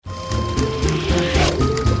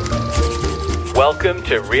Welcome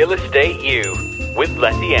to Real Estate U with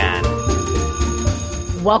Letty Ann.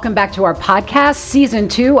 Welcome back to our podcast, Season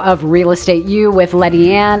 2 of Real Estate U with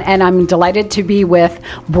Letty Ann, and I'm delighted to be with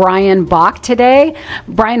Brian Bach today.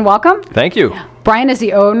 Brian, welcome. Thank you. Brian is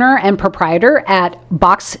the owner and proprietor at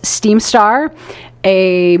Bach's SteamStar,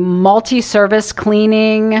 a multi-service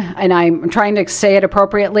cleaning, and I'm trying to say it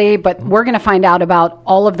appropriately, but we're going to find out about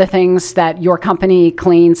all of the things that your company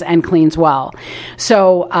cleans and cleans well.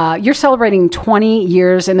 So you're celebrating 20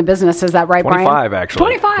 years in the business, is that right, 25, Brian? 25, actually.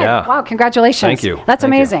 25. Yeah. Wow, congratulations. Thank you. That's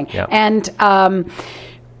Thank amazing. you. Yeah. And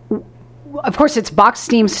of course, it's Bach's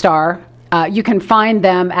SteamStar. You can find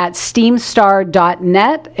them at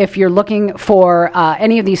steamstar.net if you're looking for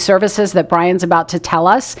any of these services that Brian's about to tell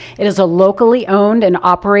us. It is a locally owned and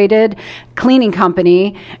operated cleaning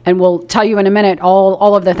company, and we'll tell you in a minute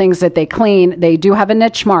all of the things that they clean. They do have a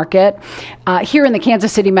niche market here in the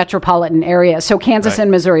Kansas City metropolitan area. So Kansas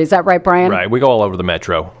and Missouri, is that right, Brian? Right. We go all over the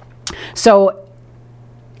metro. So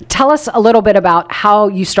tell us a little bit about how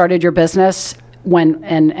you started your business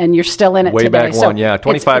and you're still in it Way today. back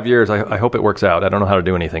 25 years. I hope it works out. I don't know how to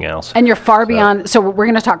do anything else. And you're far beyond, so we're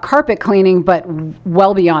going to talk carpet cleaning, but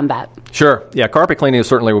well beyond that. Sure. Yeah, carpet cleaning is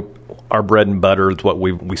certainly our bread and butter. It's what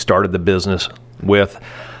we started the business with.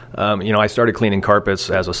 I started cleaning carpets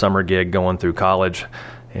as a summer gig going through college,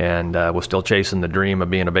 and was still chasing the dream of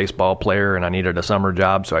being a baseball player, and I needed a summer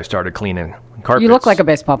job, so I started cleaning carpets. You look like a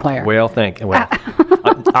baseball player. Well,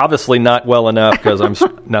 obviously not well enough because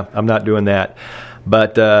I'm not doing that.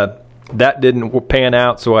 But that didn't pan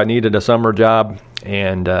out, so I needed a summer job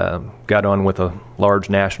and got on with a large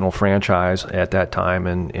national franchise at that time.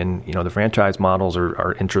 And the franchise models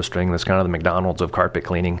are interesting. That's kind of the McDonald's of carpet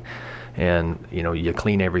cleaning. And, you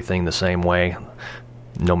clean everything the same way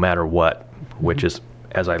no matter what, which is,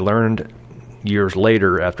 as I learned years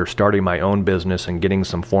later after starting my own business and getting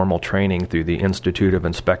some formal training through the Institute of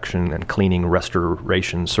Inspection and Cleaning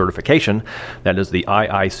Restoration Certification, that is the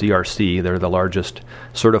IICRC. They're the largest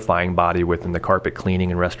certifying body within the carpet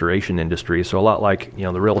cleaning and restoration industry. So a lot like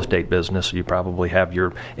the real estate business, you probably have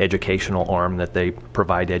your educational arm that they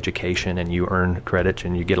provide education and you earn credits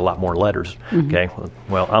and you get a lot more letters. Mm-hmm. Okay,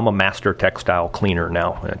 well, I'm a master textile cleaner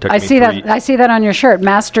now. I see that on your shirt,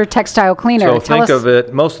 master textile cleaner. So think of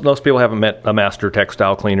it. Most people haven't met a master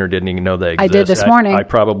textile cleaner, didn't even know they exist. I did this morning. I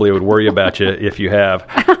probably would worry about you if you have.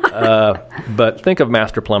 But think of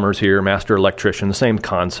master plumbers here, master electrician, the same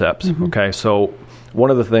concepts. Mm-hmm. Okay, so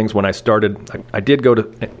one of the things when I started, I did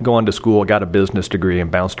go on to school, got a business degree,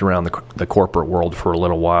 and bounced around the corporate world for a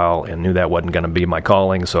little while, and knew that wasn't going to be my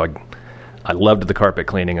calling. So I loved the carpet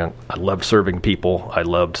cleaning. I loved serving people. I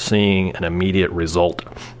loved seeing an immediate result.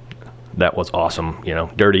 That was awesome,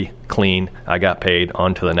 dirty, clean. I got paid,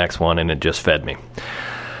 on to the next one, and it just fed me.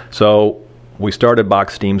 So we started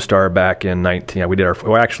Bach's SteamStar back in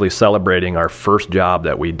we're actually celebrating our first job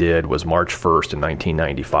that we did was March 1st in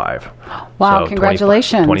 1995. Wow, so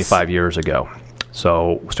congratulations. 25 years ago.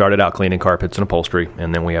 So we started out cleaning carpets and upholstery,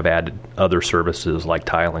 and then we have added other services like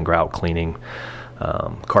tile and grout cleaning,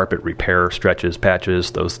 carpet repair, stretches,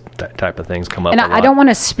 patches, those type of things come up. And I don't want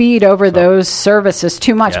to speed over those services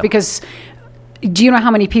too much because do you know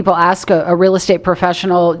how many people ask a real estate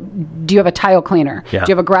professional, do you have a tile cleaner? Yeah.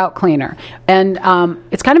 Do you have a grout cleaner? And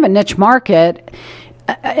it's kind of a niche market.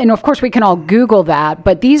 And of course we can all Google that,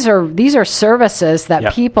 but these are services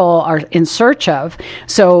that people are in search of.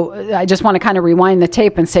 So I just want to kind of rewind the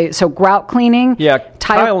tape and say, so grout cleaning,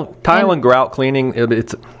 tile and grout cleaning,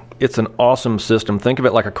 it's an awesome system. Think of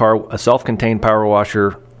it like a self-contained power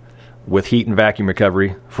washer with heat and vacuum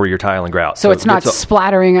recovery for your tile and grout. So it's not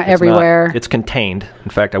splattering everywhere. It's contained.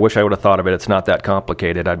 In fact, I wish I would have thought of it. It's not that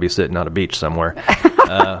complicated. I'd be sitting on a beach somewhere.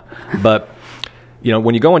 But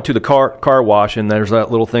when you go into the car wash and there's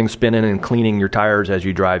that little thing spinning and cleaning your tires as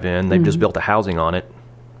you drive in, they've just built a housing on it.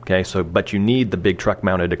 Okay, but you need the big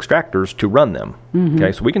truck-mounted extractors to run them. Mm-hmm.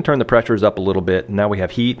 Okay, so we can turn the pressures up a little bit. Now we have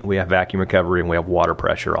heat, we have vacuum recovery, and we have water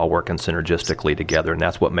pressure all working synergistically together, and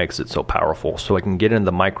that's what makes it so powerful. So it can get into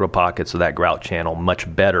the micro pockets of that grout channel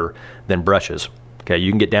much better than brushes. Okay,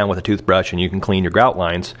 you can get down with a toothbrush and you can clean your grout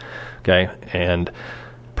lines. Okay, and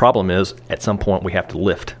problem is, at some point we have to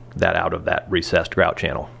lift that out of that recessed grout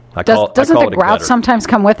channel. Doesn't the grout sometimes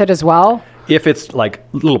come with it as well? If it's like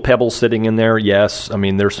little pebbles sitting in there, yes. I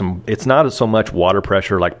mean, it's not so much water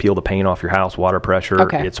pressure, like peel the paint off your house water pressure.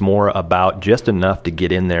 Okay. It's more about just enough to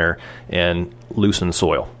get in there and loosen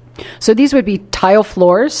soil. So these would be tile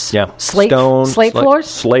floors? Yeah. Slate floors?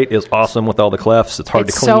 Slate is awesome with all the clefts. It's hard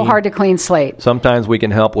to clean. It's so hard to clean slate. Sometimes we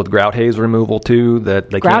can help with grout haze removal, too, that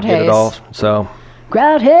they can't get it all. So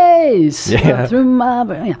grout haze Yeah. through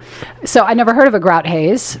my. Yeah. So I never heard of a grout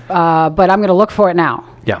haze, but I'm going to look for it now.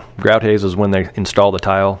 Yeah, grout haze is when they install the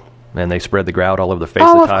tile and they spread the grout all over the face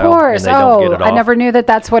Oh, of of the tile. course. And they don't get it I off. never knew that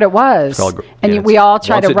that's what it was. And yeah, we all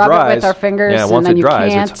try once to rub it dries, with our fingers, yeah, and once then it you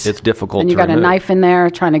dries, can't. it's difficult and you to got a remove. knife in there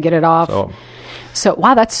trying to get it off. So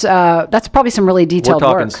wow, that's probably some really We're detailed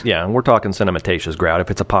talking, work. yeah, and we're talking cementitious grout.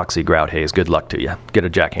 If it's epoxy grout haze, good luck to you. Get a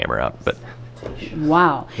jackhammer out. But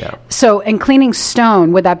Wow. Yeah. So, and cleaning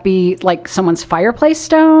stone, would that be like someone's fireplace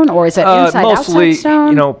stone, or is it inside, mostly, outside stone?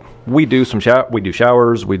 you know, we do some we do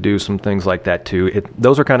showers, we do some things like that too.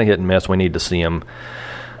 Those are kind of hit and miss. We need to see them.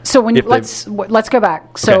 So when let's go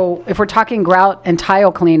back. So if we're talking grout and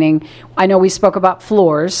tile cleaning, I know we spoke about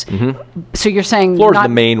floors. Mm-hmm. So you're saying floors are the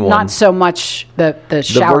main one. Not so much the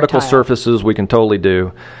shower The vertical tile. surfaces we can totally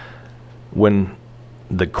do. When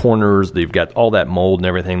the corners, you've got all that mold and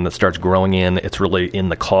everything that starts growing in. It's really in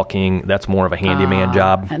the caulking. That's more of a handyman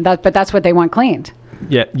job. And but that's what they want cleaned.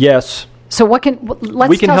 Yeah. Yes. So what can let's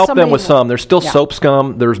we can tell help somebody, them with some. There's still Yeah. soap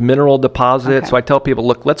scum. There's mineral deposits. Okay. So I tell people,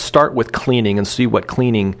 look, let's start with cleaning and see what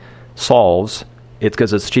cleaning solves. It's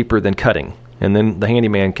because it's cheaper than cutting. And then the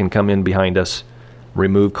handyman can come in behind us,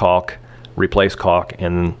 remove caulk, replace caulk,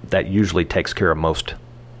 and that usually takes care of most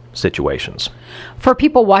situations. For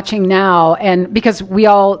people watching now, and because we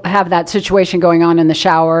all have that situation going on in the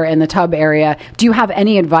shower and the tub area, do you have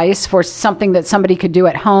any advice for something that somebody could do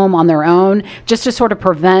at home on their own just to sort of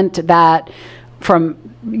prevent that from,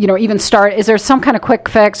 even start? Is there some kind of quick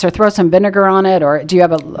fix, or throw some vinegar on it, or do you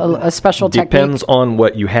have a special technique? Depends on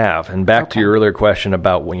what you have. And back to your earlier question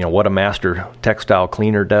about what a master textile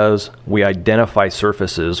cleaner does, we identify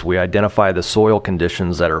surfaces, we identify the soil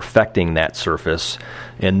conditions that are affecting that surface,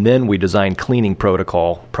 and then we design cleaning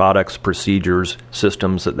protocol, products, procedures,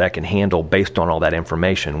 systems that can handle based on all that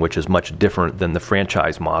information, which is much different than the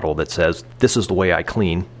franchise model that says, this is the way I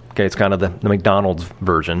clean. Okay, it's kind of the McDonald's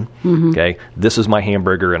version. Mm-hmm. Okay, this is my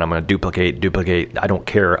hamburger, and I'm going to duplicate. I don't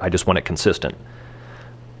care. I just want it consistent.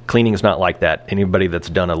 Cleaning is not like that. Anybody that's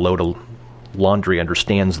done a load of laundry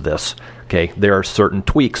understands this. Okay, there are certain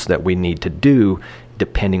tweaks that we need to do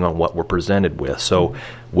depending on what we're presented with. So,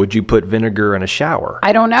 would you put vinegar in a shower?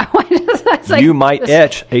 I don't know. You might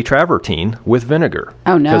etch a travertine with vinegar.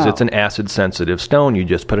 Oh, no. Because it's an acid-sensitive stone. You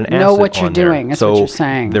just put an acid know what you're on there. doing. That's so what you're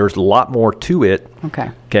saying. There's a lot more to it.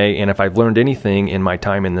 Okay, and if I've learned anything in my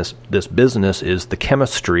time in this business is the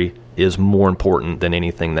chemistry is more important than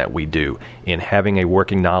anything that we do. In having a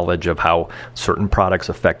working knowledge of how certain products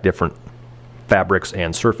affect different fabrics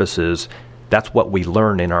and surfaces, that's what we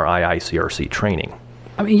learn in our IICRC training.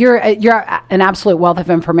 I mean, you're an absolute wealth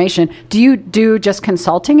of information. Do you do just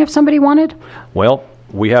consulting if somebody wanted? Well,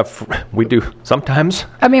 we do sometimes.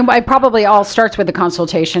 I mean, it probably all starts with the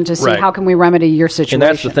consultation to see Right. how can we remedy your situation. And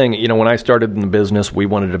that's the thing. When I started in the business, we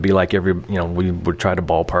wanted to be like we would try to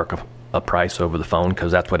ballpark a price over the phone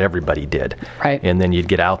because that's what everybody did. Right. And then you'd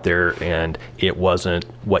get out there and it wasn't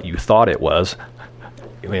what you thought it was.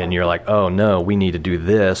 And you're like, oh, no, we need to do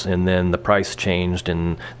this. And then the price changed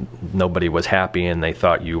and nobody was happy and they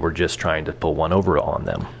thought you were just trying to pull one over on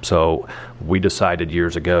them. So we decided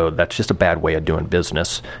years ago that's just a bad way of doing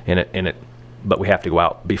business. But we have to go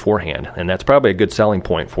out beforehand. And that's probably a good selling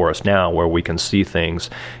point for us now where we can see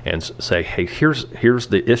things and say, hey, here's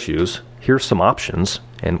the issues. Here's some options.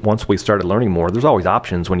 And once we started learning more, there's always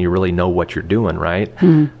options when you really know what you're doing, right?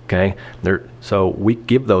 Mm-hmm. Okay. So we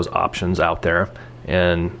give those options out there.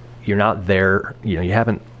 And you're not there, you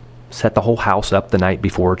haven't set the whole house up the night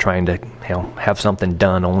before trying to have something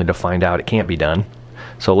done only to find out it can't be done.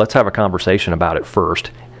 So let's have a conversation about it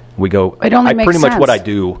first. We go, it only makes pretty sense. much what I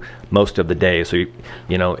do most of the day. So,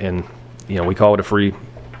 we call it a free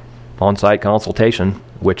on-site consultation,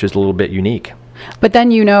 which is a little bit unique. But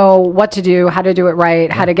then you know what to do, how to do it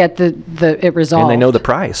right, how to get it resolved. And they know the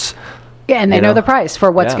price. Yeah, and they know the price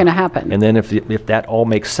for what's going to happen. And then if that all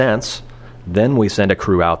makes sense, then we send a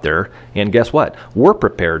crew out there, and guess what? We're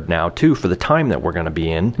prepared now, too, for the time that we're going to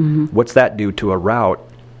be in. Mm-hmm. What's that do to a route?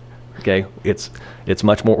 Okay, it's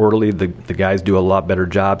much more orderly. The guys do a lot better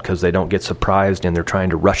job because they don't get surprised, and they're trying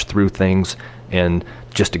to rush through things and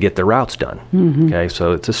just to get their routes done. Mm-hmm. Okay,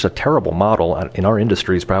 so it's just a terrible model. In our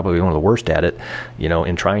industry, is probably one of the worst at it,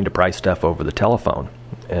 in trying to price stuff over the telephone.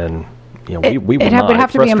 And we would it would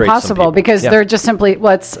have to be impossible because they're just simply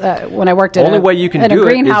when I worked at only way you can in a do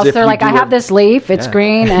greenhouse, it is they're like, I have this leaf, it's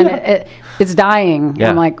green, and it's dying. Yeah.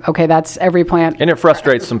 I'm like, okay, that's every plant. And it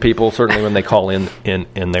frustrates some people, certainly when they call in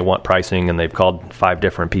and they want pricing and they've called 5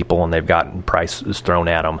 different people and they've gotten prices thrown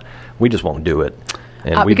at them. We just won't do it.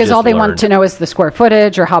 And we've because just all they want learned- to know is the square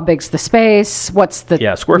footage or how big's the space, what's the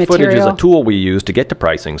square material. footage is a tool we use to get to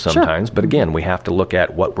pricing sometimes. But again, we have to look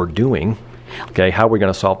at what we're doing. Okay, how are we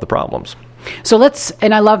going to solve the problems? So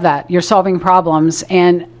and I love that you're solving problems,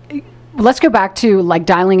 and let's go back to like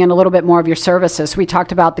dialing in a little bit more of your services. We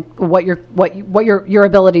talked about what your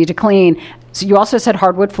ability to clean. So you also said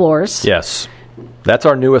hardwood floors. Yes, that's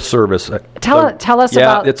our newest service. Tell us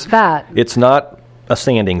about that. It's not a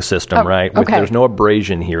sanding system, right? Okay. There's no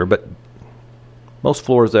abrasion here, but most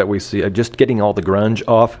floors that we see are just getting all the grunge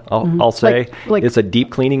off. I'll say Like- it's a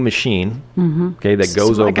deep cleaning machine. Okay, that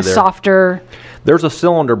goes like over a there. softer. There's a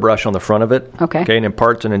cylinder brush on the front of it. Okay. And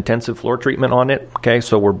imparts an intensive floor treatment on it. Okay.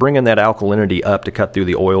 So we're bringing that alkalinity up to cut through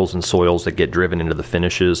the oils and soils that get driven into the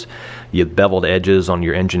finishes. Your beveled edges on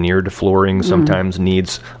your engineered flooring sometimes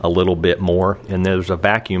needs a little bit more. And there's a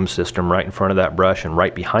vacuum system right in front of that brush and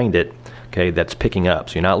right behind it. Okay. That's picking up.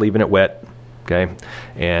 So you're not leaving it wet. Okay.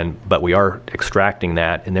 But we are extracting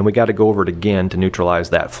that. And then we got to go over it again to neutralize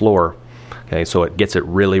that floor. Okay, so it gets it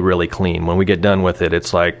really, really clean. When we get done with it,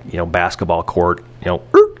 it's like, basketball court,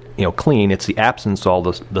 clean. It's the absence of all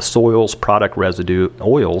the soils, product residue,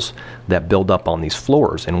 oils that build up on these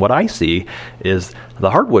floors. And what I see is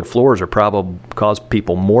the hardwood floors are probably cause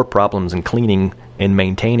people more problems in cleaning and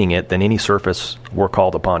maintaining it than any surface we're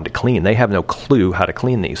called upon to clean. They have no clue how to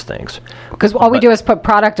clean these things. Because all we do is put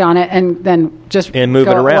product on it and then just move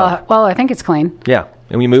it around. Well, I think it's clean. Yeah,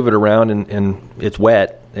 and we move it around and it's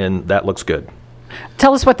wet. And that looks good.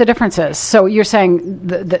 Tell us what the difference is. So you're saying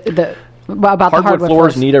about the hardwood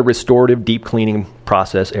floors need a restorative deep cleaning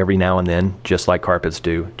process every now and then, just like carpets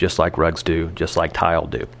do, just like rugs do, just like tile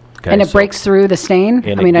do. Okay, and it breaks through the stain.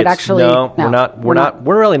 It It gets, actually. No,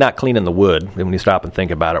 we're really not cleaning the wood. When you stop and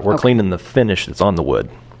think about it, we're cleaning the finish that's on the wood.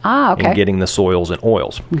 Okay. And getting the soils and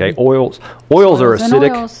oils. Okay, oils are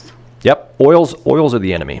acidic. Oils. Yep, oils are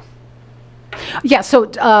the enemy. Yeah, so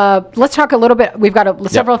let's talk a little bit. We've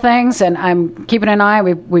got several things, and I'm keeping an eye.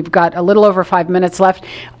 We've got a little over 5 minutes left.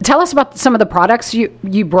 Tell us about some of the products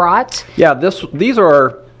you brought. Yeah, these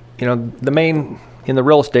are, the main, in the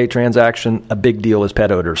real estate transaction, a big deal is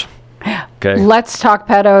pet odors. Okay. Let's talk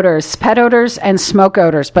pet odors and smoke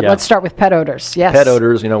odors, but let's start with pet odors. Yes. Pet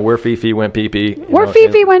odors, where Fifi went pee-pee. Where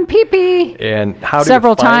Fifi went pee-pee. And how do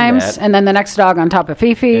several you find times, that? and then the next dog on top of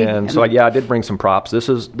Fifi. And so, I did bring some props. This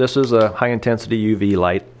is a high-intensity UV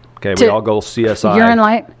light. Okay, we all go CSI. Urine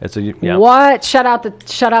light? It's What? Shut out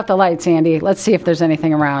the lights, Andy. Let's see if there's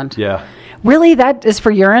anything around. Yeah. Really? That is for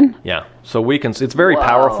urine? Yeah. So it's very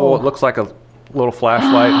powerful. It looks like a little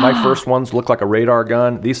flashlight. My first ones look like a radar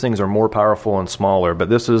gun. These things are more powerful and smaller, but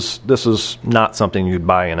this is not something you'd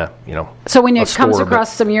buy in a So when it store, comes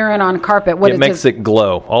across some urine on carpet, what it makes it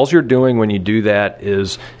glow. All you're doing when you do that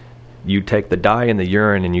is you take the dye in the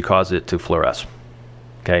urine and you cause it to fluoresce.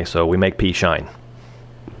 Okay, so we make pee shine.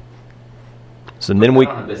 So then we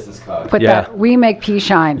on a business card. put that. We make pee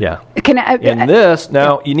shine. Yeah.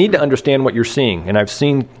 And you need to understand what you're seeing, and I've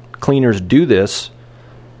seen cleaners do this.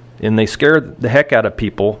 And they scare the heck out of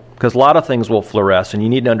people because a lot of things will fluoresce, and you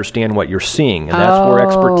need to understand what you're seeing, and that's where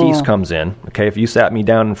expertise comes in. Okay, if you sat me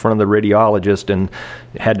down in front of the radiologist and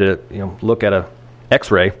had to look at a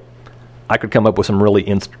X-ray, I could come up with some really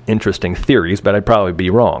interesting theories, but I'd probably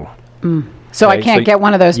be wrong. So I can't get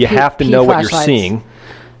one of those. You have to know what you're seeing.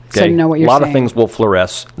 Okay. So know what you're a lot seeing. of things will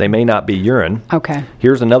fluoresce. They may not be urine. Okay.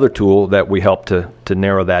 Here's another tool that we help to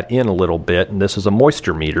narrow that in a little bit, and this is a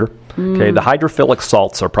moisture meter. Okay. The hydrophilic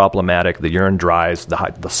salts are problematic. The urine dries.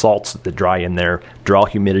 The salts that dry in there draw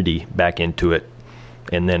humidity back into it,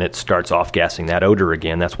 and then it starts off-gassing that odor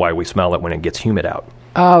again. That's why we smell it when it gets humid out.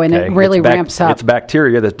 Oh, and it really ramps up. It's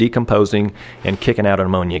bacteria that's decomposing and kicking out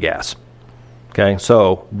ammonia gas. Okay,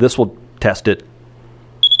 so this will test it.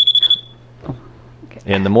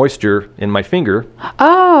 And the moisture in my finger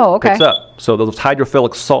picks up. So those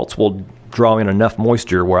hydrophilic salts will draw in enough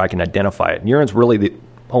moisture where I can identify it. And urine's really the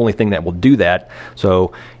only thing that will do that.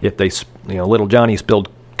 So if little Johnny spilled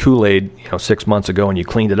Kool-Aid 6 months ago and you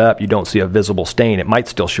cleaned it up, you don't see a visible stain. It might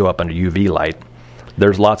still show up under UV light.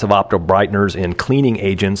 There's lots of optical brighteners and cleaning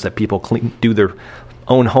agents that people do their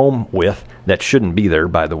own home with that shouldn't be there,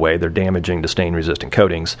 by the way. They're damaging to stain-resistant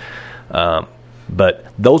coatings. But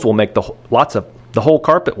those will make the whole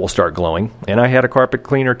carpet will start glowing. And I had a carpet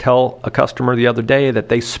cleaner tell a customer the other day that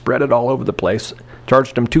they spread it all over the place,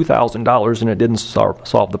 charged them $2,000, and it didn't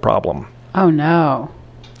solve the problem. Oh, no.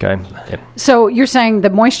 Okay. So you're saying the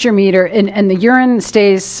moisture meter and the urine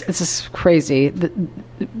stays, this is crazy,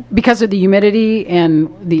 because of the humidity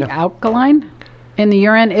and the alkaline in the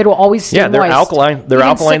urine, it will always stay moist. They're alkaline. They're Even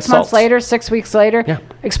alkaline 6 months salts. later, 6 weeks later, Yeah.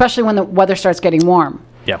 especially when the weather starts getting warm.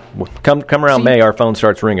 Yeah, come around May, our phone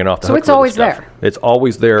starts ringing off the hook. So it's for this always stuff. there. It's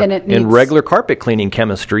always there. And regular carpet cleaning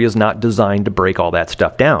chemistry is not designed to break all that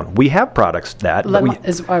stuff down. We have products that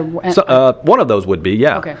one of those would be,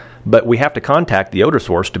 yeah. Okay. But we have to contact the odor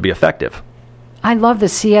source to be effective. I love the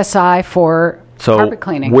CSI for carpet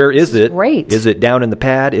cleaning. Where is it? Great. Is it down in the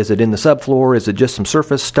pad? Is it in the subfloor? Is it just some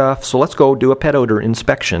surface stuff? So let's go do a pet odor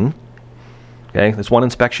inspection. Okay, that's one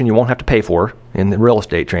inspection you won't have to pay for in the real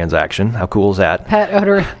estate transaction. How cool is that? Pet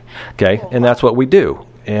odor. Okay, and that's what we do.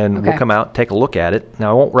 And Okay. we'll come out, take a look at it.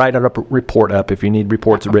 Now, I won't write a report up. If you need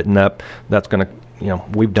reports written up, that's going to,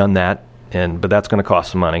 we've done that. But that's going to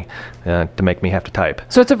cost some money to make me have to type.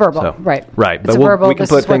 So it's a verbal, right? Right, It's but a verbal, we can this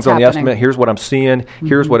put is things what's on the happening. estimate. Here's what I'm seeing.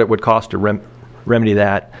 Here's what it would cost to remedy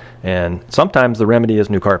that. And sometimes the remedy is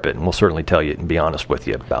new carpet, and we'll certainly tell you and be honest with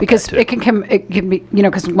you about Because that too. it can be,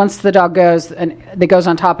 because once the dog goes and it goes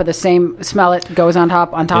on top of the same, smell it, goes on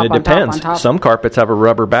top, And it on depends. top. Some carpets have a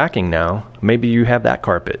rubber backing now. Maybe you have that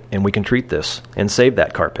carpet, and we can treat this and save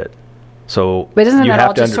that carpet. So But isn't you it have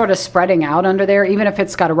all to just sort of spreading out under there, even if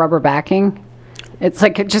it's got a rubber backing? It's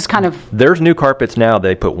like it just kind of... There's new carpets now.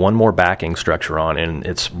 They put one more backing structure on, and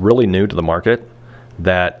it's really new to the market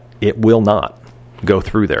that it will not go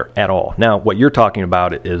through there at all. Now, what you're talking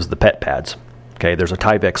about is the pet pads. Okay, there's a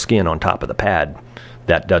Tyvek skin on top of the pad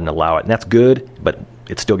that doesn't allow it, and that's good, but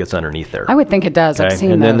it still gets underneath there. I would think it does. Okay? I've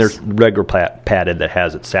seen and then those. there's regular padded that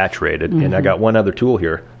has it saturated. And I got one other tool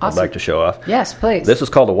here Awesome. I'd like to show off. Yes, please. This is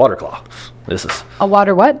called a water claw. A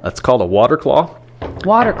water what? That's called a water claw.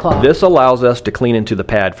 Water claw. This allows us to clean into the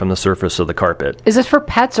pad from the surface of the carpet. Is this for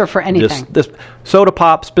pets or for anything? This soda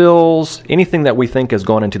pop spills, anything that we think has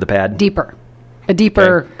gone into the pad. A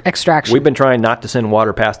deeper extraction. We've been trying not to send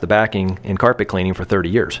water past the backing in carpet cleaning for 30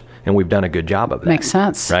 years, and we've done a good job of that. Makes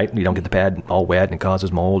sense. Right? You don't get the pad all wet and it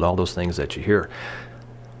causes mold, all those things that you hear.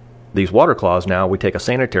 These water claws now, we take a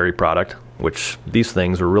sanitary product, which these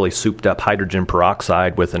things are really souped up hydrogen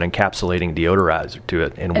peroxide with an encapsulating deodorizer to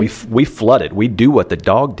it, and we flood it. We do what the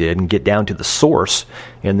dog did and get down to the source,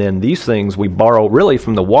 and then these things we borrow really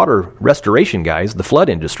from the water restoration guys, the flood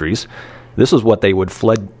industries. This is what they would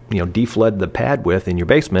deflood the pad with in your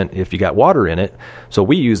basement if you got water in it. So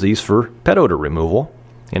we use these for pet odor removal,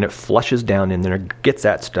 and it flushes down in there, gets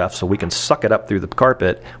that stuff, so we can suck it up through the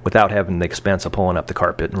carpet without having the expense of pulling up the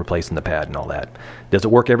carpet and replacing the pad and all that. Does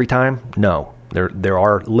it work every time? No. There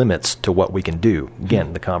are limits to what we can do.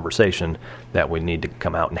 Again, the conversation that we need to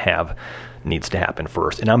come out and have needs to happen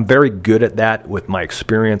first. And I'm very good at that with my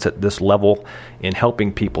experience at this level in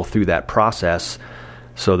helping people through that process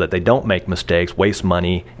so that they don't make mistakes, waste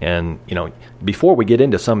money. And, before we get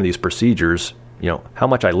into some of these procedures, how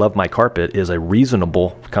much I love my carpet is a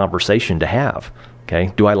reasonable conversation to have.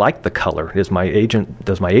 Okay. Do I like the color? Does my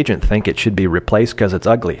agent think it should be replaced because it's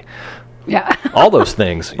ugly? Yeah. All those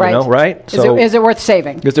things, right. Right? So is it worth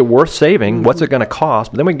saving? Is it worth saving? Mm-hmm. What's it going to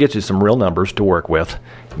cost? But then we can get you some real numbers to work with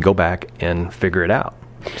and go back and figure it out.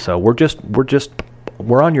 So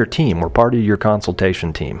we're on your team. We're part of your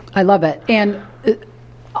consultation team. I love it. And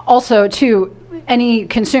also, too, any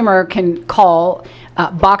consumer can call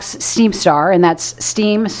Box SteamStar, and that's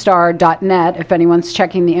steamstar.net if anyone's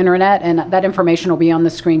checking the internet, and that information will be on the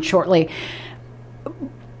screen shortly.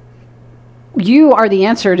 You are the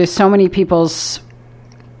answer to so many people's...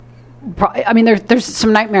 there's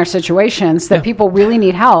some nightmare situations that people really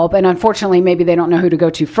need help, and unfortunately, maybe they don't know who to go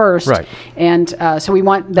to first. Right. And so we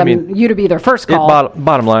want you to be their first call.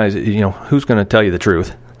 Bottom line is, who's going to tell you the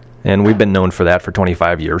truth? And we've been known for that for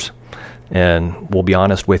 25 years. And we'll be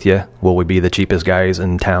honest with you. Will we be the cheapest guys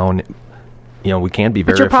in town? We can be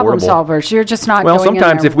very affordable. But you're problem solvers. You're just not Well, going in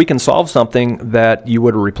sometimes there. if we can solve something that you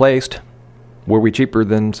would have replaced, were we cheaper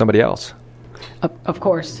than somebody else? Of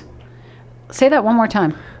course. Say that one more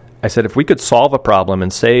time. I said if we could solve a problem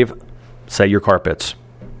and save, say, your carpets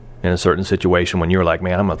in a certain situation when you're like,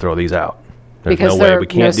 man, I'm going to throw these out. There's Because no way we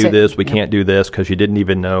can't do this. We can't do this because you didn't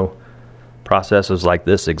even know processes like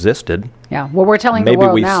this existed. Yeah. Well, we're telling the Maybe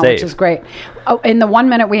world we now, save. which is great. Oh, in the 1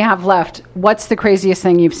 minute we have left, what's the craziest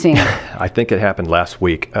thing you've seen? I think it happened last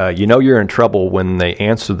week. You're in trouble when they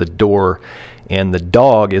answer the door and the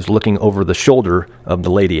dog is looking over the shoulder of the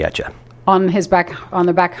lady at you. On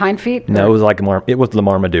the back hind feet? No, it was the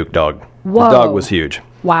Marmaduke dog. Whoa. The dog was huge.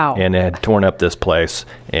 Wow. And it had torn up this place,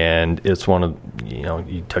 and it's one of,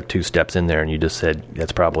 you took 2 steps in there and you just said,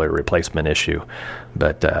 that's probably a replacement issue.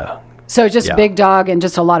 But, so just big dog and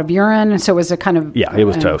just a lot of urine. So was it kind of... Yeah, it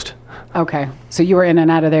was toast. Okay. So you were in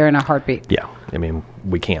and out of there in a heartbeat. Yeah.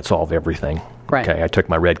 We can't solve everything. Right. Okay. I took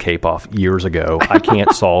my red cape off years ago. I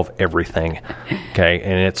can't solve everything. Okay.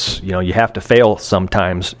 And it's, you have to fail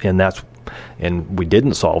sometimes. And that's and we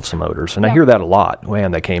didn't solve some odors. And I hear that a lot.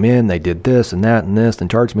 Man, they came in, they did this and that and this, and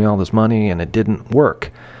charged me all this money, and it didn't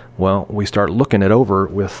work. Well, we start looking it over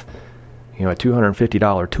with, a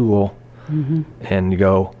 $250 tool, and you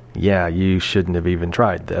go, yeah, you shouldn't have even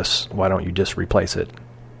tried this. Why don't you just replace it?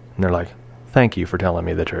 And they're like, thank you for telling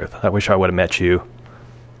me the truth. I wish I would have met you.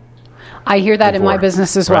 I hear that in my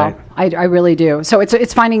business as well. Right. I really do. So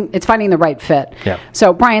it's finding the right fit. Yeah.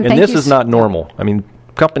 So Brian, thank you. And this is not normal. I mean,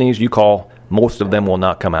 companies you call, most of them will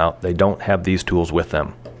not come out. They don't have these tools with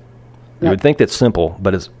them. You would think that's simple,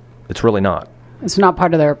 but it's really not. It's not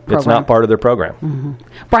part of their program. It's not part of their program.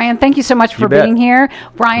 Brian, thank you so much for being here.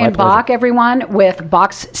 Brian Bach, everyone, with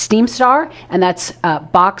Box SteamStar, and that's it's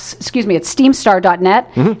steamstar.net,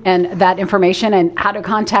 and that information and how to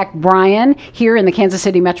contact Brian here in the Kansas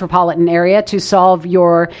City metropolitan area to solve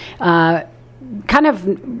your kind of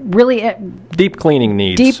really deep cleaning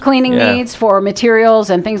needs. Needs for materials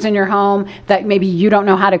and things in your home that maybe you don't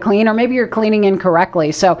know how to clean, or maybe you're cleaning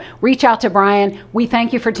incorrectly. So reach out to Brian. We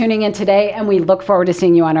thank you for tuning in today, and we look forward to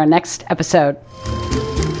seeing you on our next episode.